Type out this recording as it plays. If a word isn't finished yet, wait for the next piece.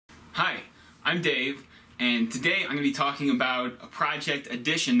Hi, I'm Dave, and today I'm going to be talking about a project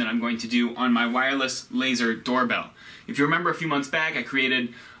addition that I'm going to do on my wireless laser doorbell. If you remember a few months back, I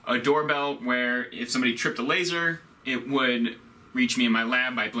created a doorbell where if somebody tripped a laser, it would reach me in my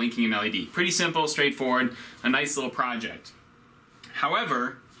lab by blinking an LED. Pretty simple, straightforward, a nice little project.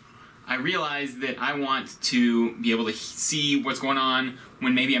 However, I realized that I want to be able to see what's going on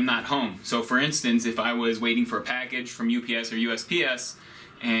when maybe I'm not home. So for instance, if I was waiting for a package from UPS or USPS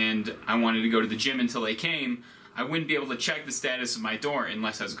and I wanted to go to the gym until they came, I wouldn't be able to check the status of my door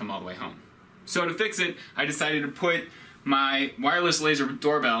unless I was come all the way home. So to fix it, I decided to put my wireless laser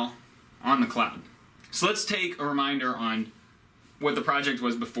doorbell on the cloud. So let's take a reminder on what the project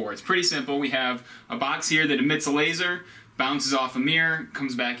was before. It's pretty simple. We have a box here that emits a laser, bounces off a mirror,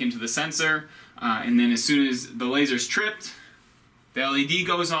 comes back into the sensor, and then as soon as the laser's tripped, the LED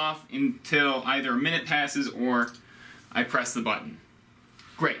goes off until either a minute passes or I press the button.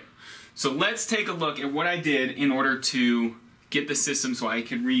 Great. So let's take a look at what I did in order to get the system so I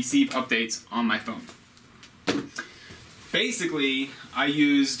could receive updates on my phone. Basically, I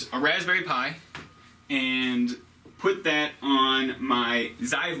used a Raspberry Pi and put that on my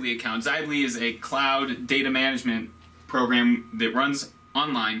Xively account. Xively is a cloud data management program that runs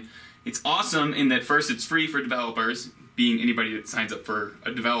online. It's awesome in that first, it's free for developers, being anybody that signs up for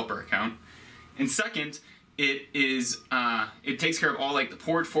a developer account. And second, it takes care of all like the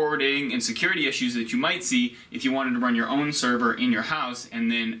port forwarding and security issues that you might see if you wanted to run your own server in your house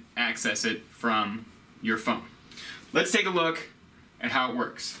and then access it from your phone. Let's take a look at how it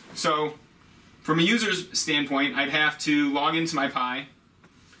works. So from a user's standpoint, I'd have to log into my Pi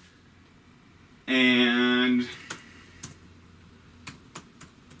and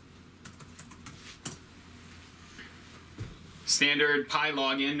standard Pi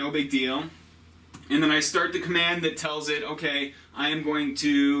login, no big deal. And then I start the command that tells it, okay, I am going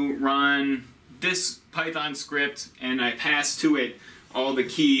to run this Python script, and I pass to it all the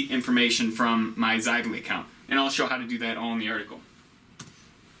key information from my Xively account. And I'll show how to do that all in the article.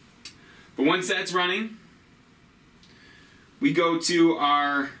 But once that's running, we go to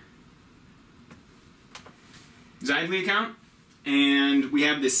our Xively account, and we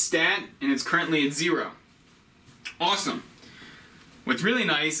have this stat, and it's currently at 0. Awesome. What's really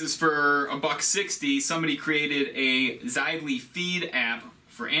nice is for $1.60, somebody created a Xively feed app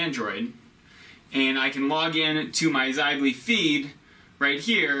for Android, and I can log in to my Xively feed right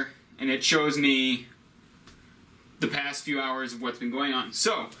here, and it shows me the past few hours of what's been going on.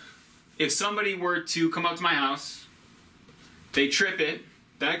 So, if somebody were to come up to my house, they trip it,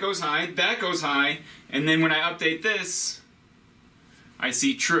 that goes high, and then when I update this, I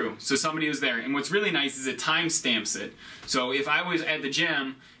see true. So somebody was there. And what's really nice is it timestamps it. So if I was at the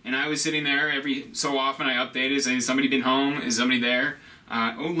gym and I was sitting there every so often, I updated, saying, has somebody been home? Is somebody there?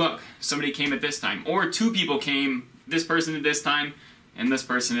 Oh look, somebody came at this time. Or two people came, this person at this time and this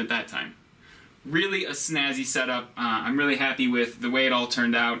person at that time. Really a snazzy setup. I'm really happy with the way it all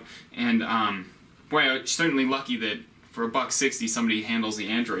turned out. And boy, I'm certainly lucky that for $1.60 somebody handles the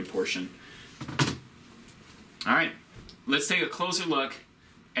Android portion. All right. Let's take a closer look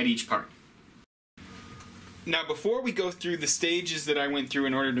at each part. Now, before we go through the stages that I went through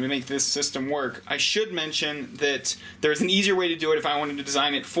in order to make this system work, I should mention that there's an easier way to do it if I wanted to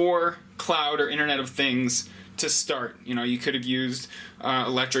design it for cloud or Internet of Things to start. You know, you could have used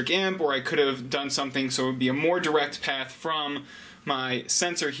Electric Imp, or I could have done something so it would be a more direct path from my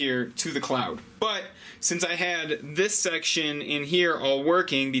sensor here to the cloud. But since I had this section in here all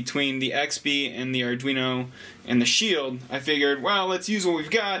working between the XB and the Arduino and the Shield, I figured, well, let's use what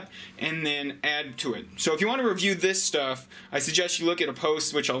we've got and then add to it. So if you want to review this stuff, I suggest you look at a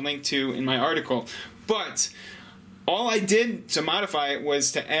post which I'll link to in my article. But all I did to modify it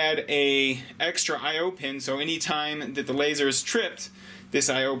was to add a extra I/O pin, so anytime that the laser is tripped, this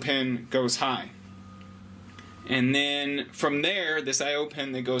I/O pin goes high. And then from there, this I/O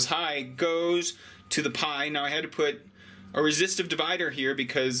pin that goes high goes to the Pi. Now I had to put a resistive divider here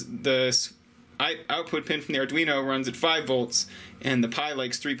because the output pin from the Arduino runs at 5 volts and the Pi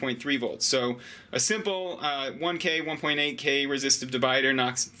likes 3.3 volts. So a simple 1K, 1.8K resistive divider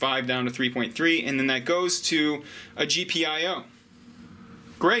knocks 5 down to 3.3, and then that goes to a GPIO.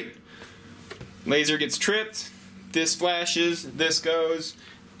 Great. Laser gets tripped, this flashes, this goes,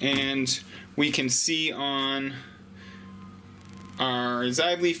 and we can see on our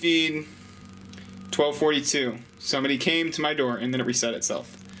Xively feed 1242. Somebody came to my door and then it reset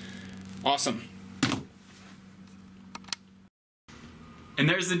itself. Awesome. And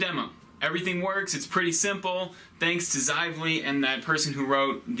there's the demo. Everything works, it's pretty simple. Thanks to Xively and that person who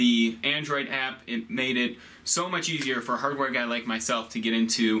wrote the Android app, it made it so much easier for a hardware guy like myself to get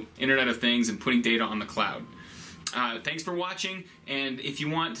into Internet of Things and putting data on the cloud. Thanks for watching, and if you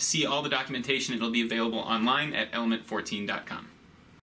want to see all the documentation, it'll be available online at element14.com.